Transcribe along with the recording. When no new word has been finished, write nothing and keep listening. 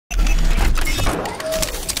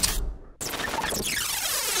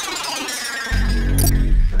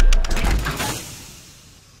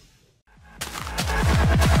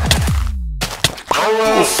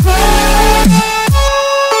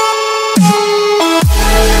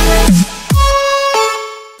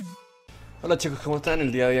Hola chicos, ¿cómo están?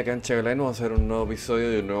 El día de hoy acá en Shaggy vamos a hacer un nuevo episodio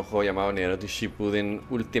de un nuevo juego llamado NARUTO Shippuden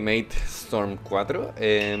Ultimate Storm 4.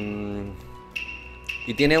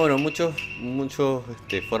 Y tiene, bueno, muchos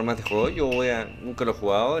formas de juego. Nunca lo he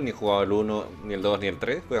jugado, ni he jugado el 1, ni el 2, ni el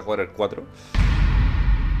 3. Voy a jugar el 4.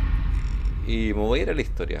 Y me voy a ir a la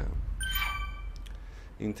historia.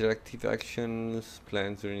 Interactive Actions,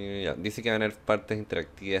 Plans, ya. Dice que van a haber partes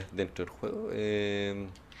interactivas dentro del juego.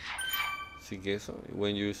 Así que eso,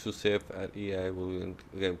 when you succeed at EI,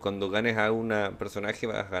 cuando ganes a una personaje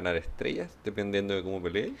vas a ganar estrellas, dependiendo de cómo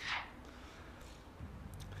pelees.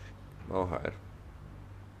 Vamos a ver.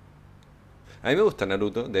 A mí me gusta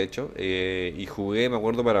Naruto, de hecho, y jugué, me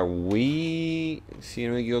acuerdo, para Wii, si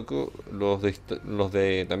no me equivoco, los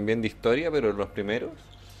de también de historia, pero los primeros.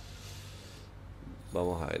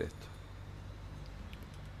 Vamos a ver esto.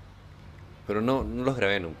 Pero no los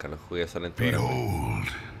grabé nunca, los jugué solamente para Wii. Behold,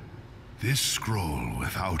 this scroll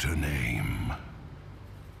without a name.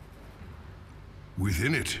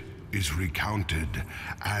 Within it is recounted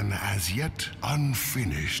an as yet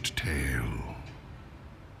unfinished tale.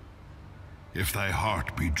 If thy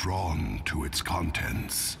heart be drawn to its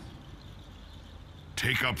contents,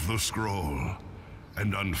 take up the scroll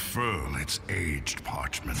and unfurl its aged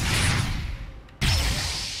parchment.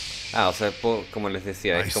 Ah, o sea, como les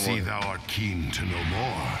decía, I es como... see thou art keen to know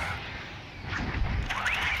more.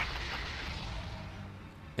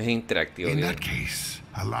 Es interactivo. In that case,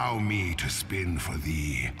 allow me to spin for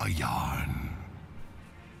thee a yarn.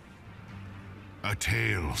 A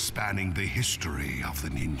tale spanning the history of the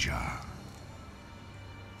ninja.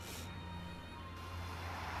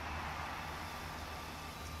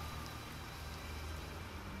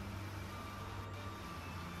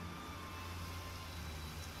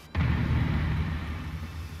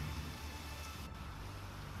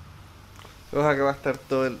 Luego acá va a estar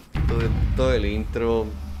todo el intro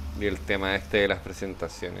y el tema de las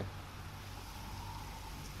presentaciones.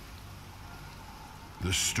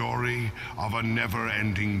 The story of a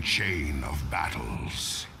never-ending chain of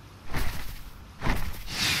battles.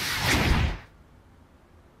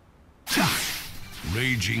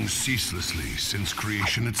 Raging ceaselessly since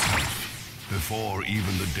creation itself, before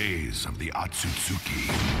even the days of the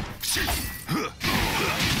Otsutsuki.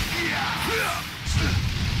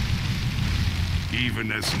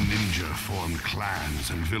 Even as ninja formed clans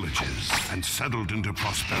and villages and settled into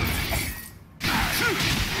prosperity,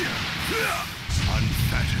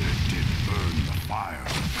 unfettered did burn the fire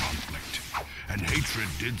of conflict, and hatred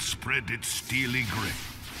did spread its steely grip.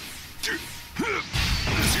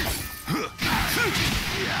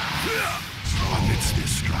 Amidst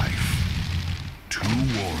this strife, two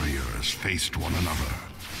warriors faced one another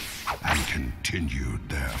and continued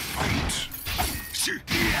their fight.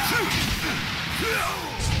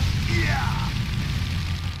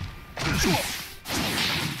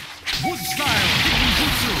 Wood style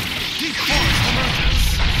Jutsu. Deep forest emerges.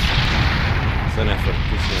 Suena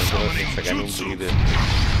fortísimo, pero que sacar un poquito.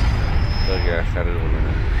 Tengo que bajar el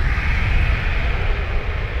volumen.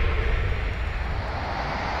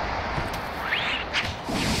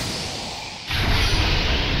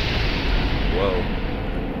 Wow.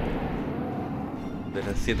 De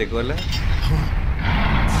las 7 colas.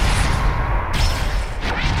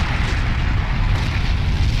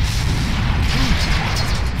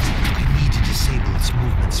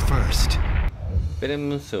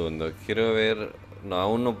 Espérenme un segundo, quiero ver... No,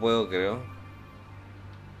 aún no puedo, creo.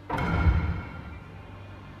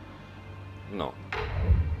 No.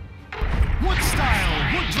 Wood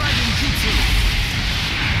style Wood Dragon Jutsu.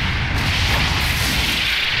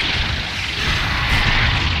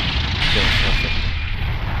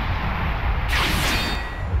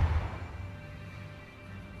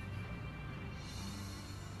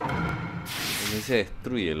 Me dice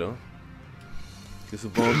destrúyelo. Que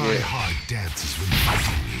supongo My que... heart dances when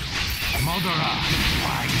fighting you. Madara,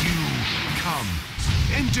 why you come?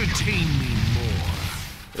 Entertain me more.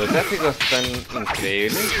 Los gráficos están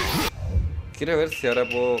increíbles. Quiero ver si ahora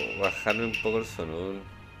puedo bajarle un poco el sonido.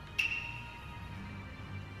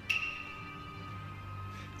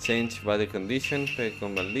 Change body condition, play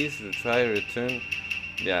combat list, retry, return.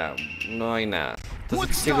 Ya, no hay nada. Wood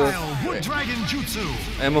Entonces, chicos, style Wood Dragon Jutsu.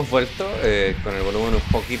 hemos vuelto con el volumen un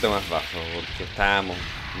poquito más bajo porque estábamos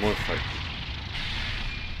muy fuertes.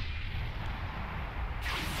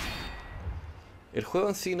 El juego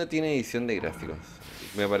en sí no tiene edición de gráficos.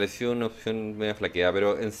 Me pareció una opción media flaqueada,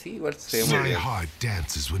 pero en sí igual se ve muy My bien. heart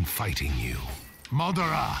dances when fighting you.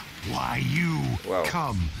 Madara, why you Wow.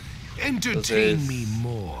 come? Entertain Entonces, me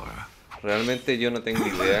more. realmente yo no tengo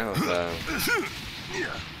idea, o sea...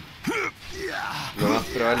 Lo más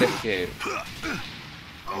probable es que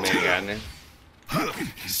me gane.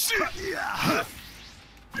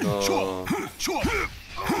 No,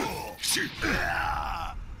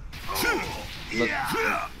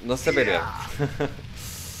 no sé pelear.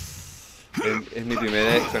 Es mi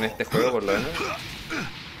primera vez con este juego, por lo menos.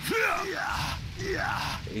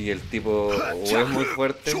 Y el tipo o es muy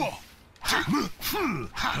fuerte.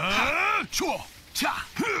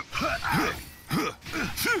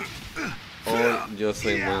 O yo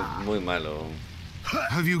soy muy malo.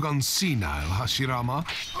 Have you gone senile, Hashirama?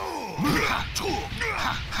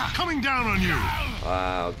 Coming down on you.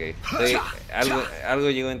 Ah, ok. Algo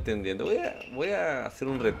llego entendiendo. Voy a hacer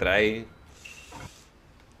un retry.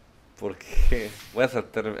 Porque voy a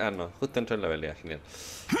saltar. Ah, no, justo entro en la pelea, genial.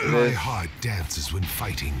 My heart dances when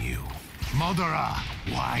fighting you. Madara,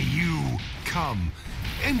 why you? Come,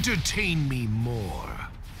 entertain me more.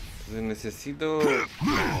 Entonces necesito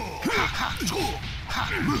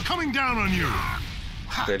Coming down on you.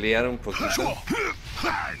 pelear un poquito.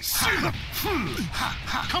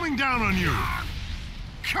 Coming down on you.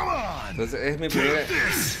 Come on. Entonces es mi primera.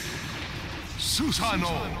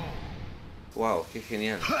 Susanoo. Wow, qué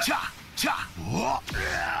genial. Cha.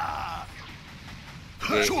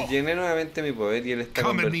 Que llené nuevamente mi poder y él está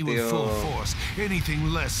Come at me with full convertido. force.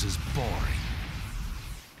 Anything less is boring.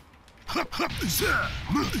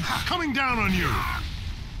 Coming down on you.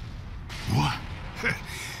 What?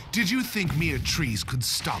 Did you think mere trees could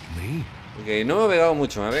stop me? Ok, no me ha pegado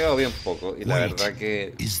mucho, me ha pegado bien poco. Y la Wait, verdad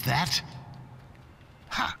que. is that?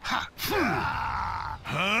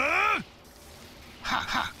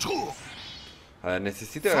 A ver,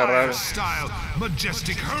 necesito agarrar Style,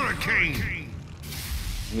 majestic hurricane.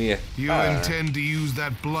 mi You espada. intend to use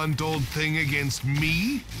that blunt old thing against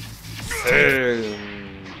me?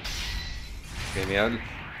 Genial.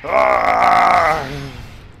 ¡Ah!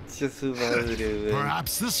 Che su madre, güey.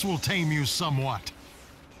 Perhaps this will tame you somewhat.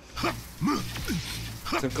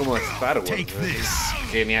 Son como Star Wars. Take güey. this.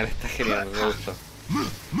 Genial, está genial, me gusta.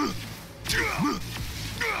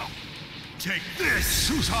 Take this,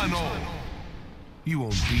 Susanoo. You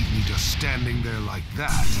won't beat me just standing there like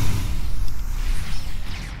that.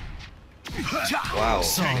 Wow.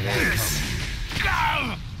 Take this.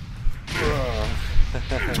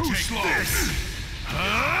 Too slow.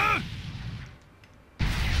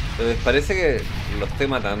 Entonces parece que lo estoy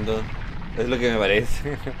matando. Es lo que me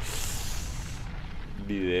parece.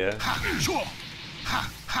 Ni idea.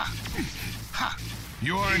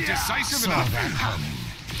 You aren't decisive Saw enough. that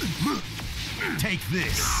coming. Take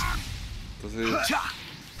this. Entonces,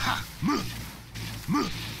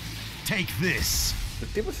 Take this. el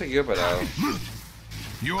tipo se quedó parado.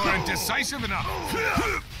 You aren't decisive enough.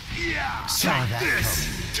 Saw that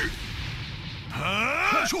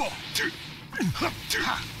coming.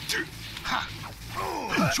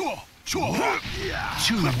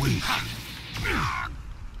 Too weak.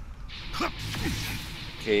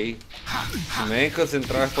 Ok. Si me he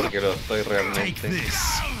concentrado es porque lo estoy Take realmente.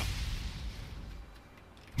 this.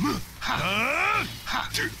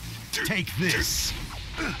 Take this.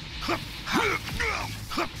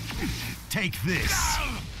 Take this.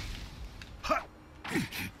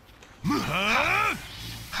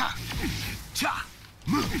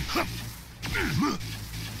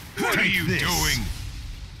 What are you this. doing?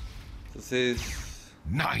 Entonces,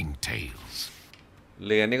 Nine tails.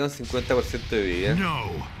 le gané con 50% de vida.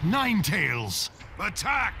 No. Nine tails.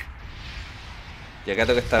 Attack! Y acá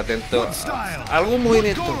tengo que estar atento What style? a algún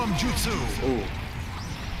movimiento. Golem jutsu.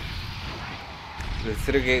 En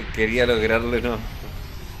serio que quería lograrlo y no.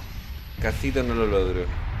 Casito no lo logro.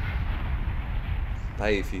 Está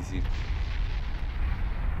difícil.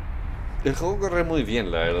 El juego corre muy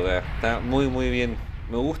bien, la verdad. Está muy bien.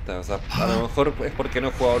 Me gusta. O sea, a lo mejor es porque no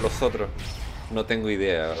he jugado los otros. No tengo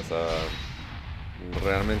idea. O sea,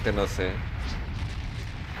 realmente no sé.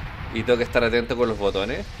 Y tengo que estar atento con los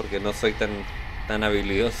botones porque no soy tan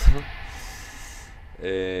habilidoso.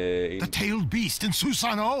 The tailed beast in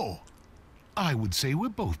Susanoo. I would say we're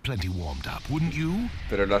both plenty warmed up, wouldn't you?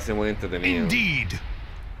 Pero lo hace muy entretenido. Indeed.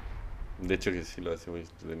 De hecho que sí lo hace muy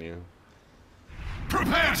entretenido.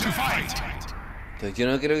 Prepare to fight. Entonces yo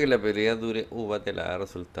no creo que la pelea dure... bate la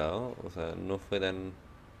resultado. O sea, no fue tan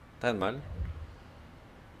mal.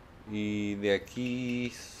 Y de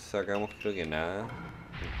aquí sacamos creo que nada.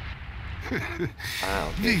 Ah,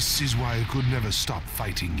 ok. This is why I could never stop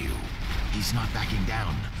fighting you. He's not backing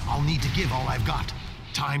down. I'll need to give all I've got.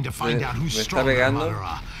 Time to find out who's me está stronger, pegando.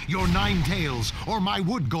 Madara. Your nine tails or my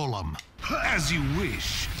wood golem. As you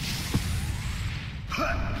wish.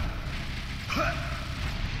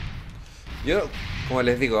 Yo, como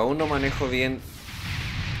les digo, aún no manejo bien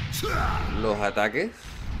los ataques.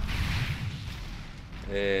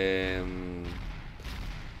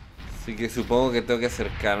 Así que supongo que tengo que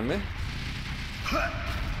acercarme.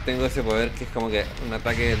 Tengo ese poder que es como que un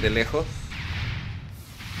ataque de lejos.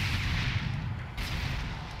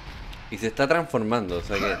 Y se está transformando, o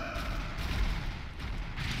sea que...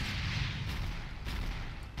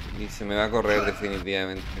 Y se me va a correr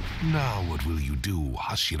definitivamente. Now what will you do,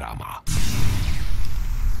 Hashirama?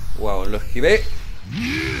 Wow, lo esquivé.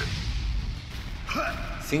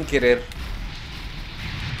 Sin querer.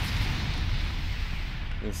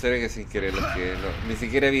 En serio que sin querer lo esquivé. Ni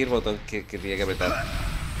siquiera vi el botón que tenía que apretar.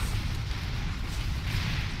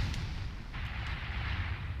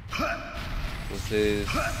 Entonces...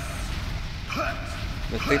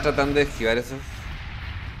 Me estoy tratando de esquivar eso.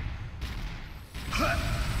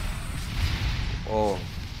 Oh,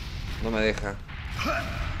 no me deja.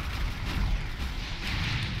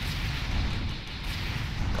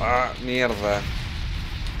 Ah, mierda.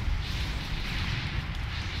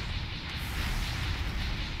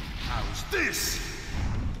 How's this?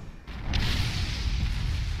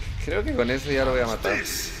 Creo que con eso ya lo voy a matar.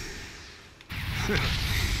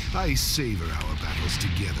 I savor our battles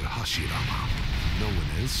together, Hashirama. No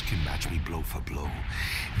one else can match me blow for blow.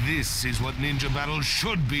 This is what ninja battles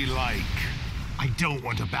should be like. I don't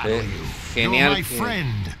want to battle you. Genial. You're my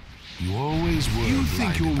friend. You always were. You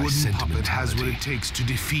think your wooden puppet has what it takes to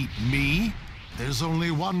defeat me? There's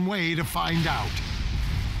only one way to find out.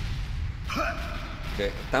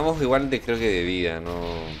 Okay. Estamos igual de creo que de vida,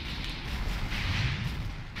 no.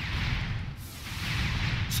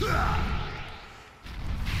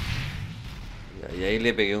 Y ahí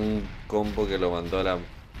le pegué un combo que lo mandó a la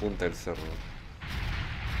punta del cerro.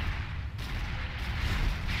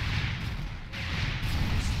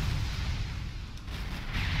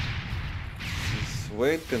 Voy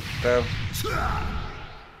a intentar.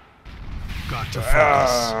 Got to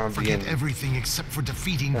focus. Bien. Forget everything except for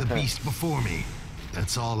defeating the beast before me.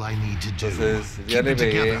 That's all I need to do. Entonces, ya Keep le it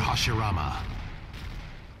together, pegué. Hashirama.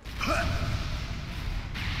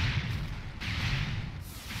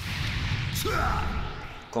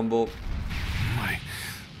 Combo. My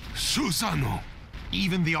Susano.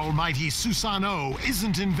 Even the almighty Susanoo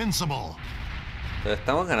isn't invincible. Pero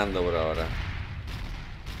estamos ganando por ahora.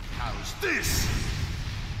 How's this?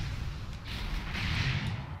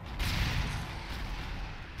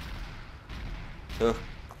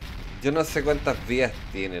 Yo no sé cuántas vías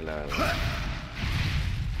tiene, la verdad.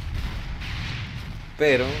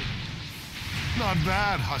 Pero... Not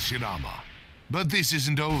bad, Hashirama. But this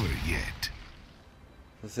isn't over yet.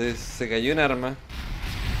 Entonces se cayó un arma.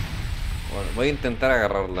 Bueno, voy a intentar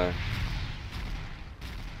agarrarla.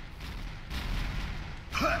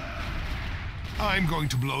 I'm going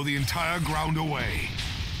to blow the entire ground away.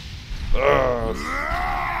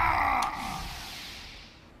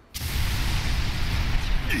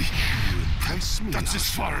 That's as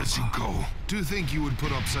far as you go. To think you would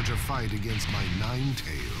put up such a fight against my nine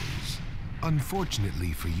tails.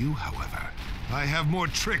 Unfortunately for you, however, I have more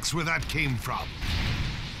tricks where that came from.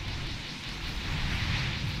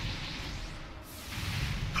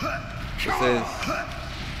 Entonces...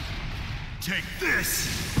 Take this.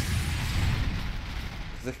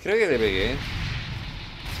 Entonces creo que le pegué.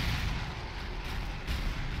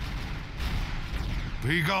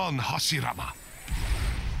 Be gone, Hashirama.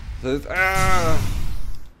 Entonces... ¡ah!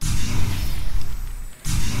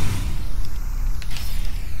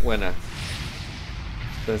 Buena.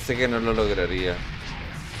 Pensé que no lo lograría.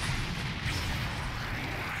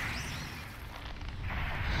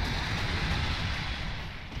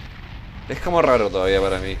 Es como raro todavía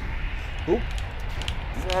para mí.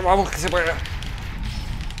 Vamos que se pueda.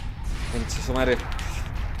 Concha su madre.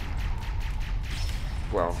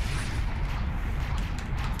 Wow.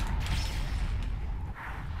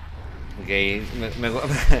 Ok,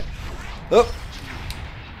 oh.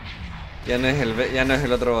 Ya no es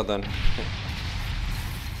el otro botón.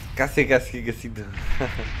 Casi quesito.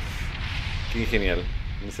 Qué genial,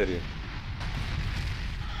 en serio.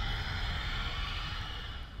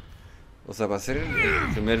 O sea, para hacer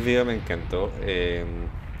el primer video me encantó.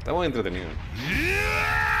 Está muy entretenido.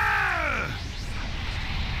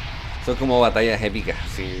 Son como batallas épicas,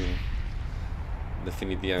 sí.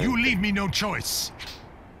 Definitivamente. You leave me no choice.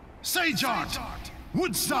 Sage Art,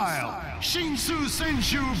 Wood Style, Shinsu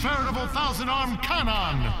Senshu, Veritable Thousand Arm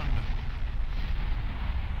Kanon.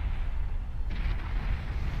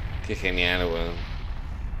 Qué genial, weón.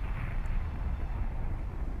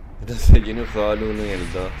 No sé, yo no he jugado el 1 y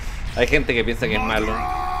el 2. Hay gente que piensa que es malo.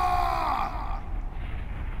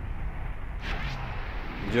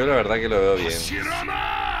 Yo la verdad que lo veo bien.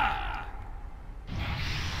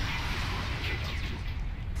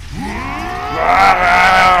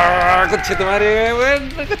 conchetumare, weón,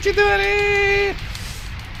 conchetumare.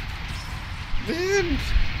 Ven.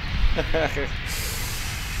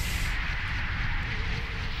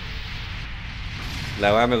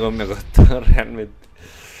 La weá me costó realmente.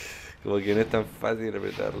 Como que no es tan fácil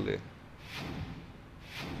apretarle.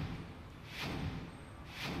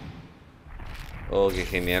 Oh, qué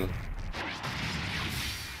genial.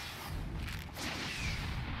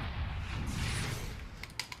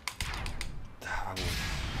 Vamos.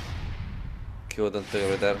 Qué botón tengo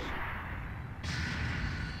que apretar.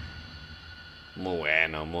 Muy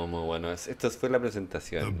bueno, muy bueno. Esto fue la The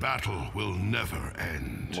presentación. battle will never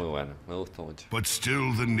end. Muy bueno, me gustó mucho. But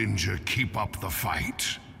still the ninja keep up the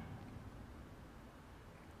fight.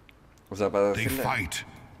 O sea, para They hacerla... fight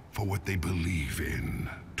for what they believe in,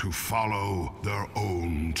 to follow their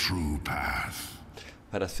own true path.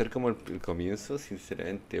 Para hacer como el comienzo,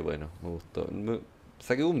 sinceramente, bueno, me gustó.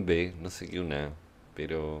 Saqué un B, no saqué un A,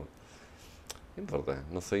 pero... No importa,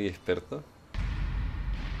 no soy experto.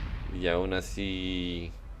 Y aún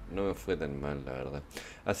así no me fue tan mal, la verdad.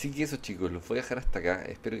 Así que eso, chicos, los voy a dejar hasta acá.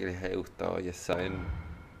 Espero que les haya gustado, ya saben.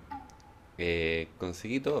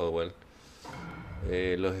 Conseguí todo, igual.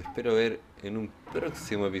 Los espero ver en un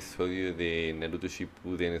próximo episodio de Naruto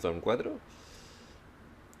Shippuden Storm 4.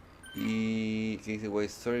 Y que dice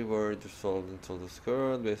White Storyboard, Resolved until the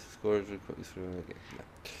score, best score,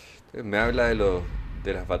 me habla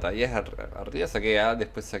de las batallas. Arriba saqué A,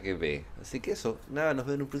 después saqué B. Así que eso, nada, nos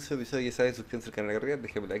vemos en un próximo episodio. Ya saben, suscríbanse al canal de carrera,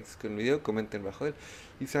 dejen likes con el video, comenten bajo él.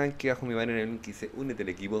 Y saben que abajo me van en el link que dice únete al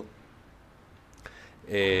equipo.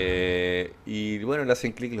 Y bueno, le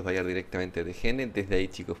hacen clic y los va a llevar directamente a TGN. Desde ahí,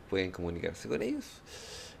 chicos, pueden comunicarse con ellos.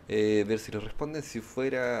 Ver si les responden. Si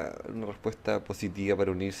fuera una respuesta positiva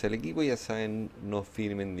para unirse al equipo, ya saben, no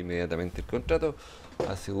firmen inmediatamente el contrato.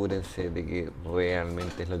 Asegúrense de que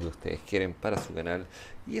realmente es lo que ustedes quieren para su canal.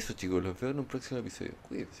 Y eso, chicos, los veo en un próximo episodio.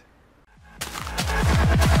 Cuídense.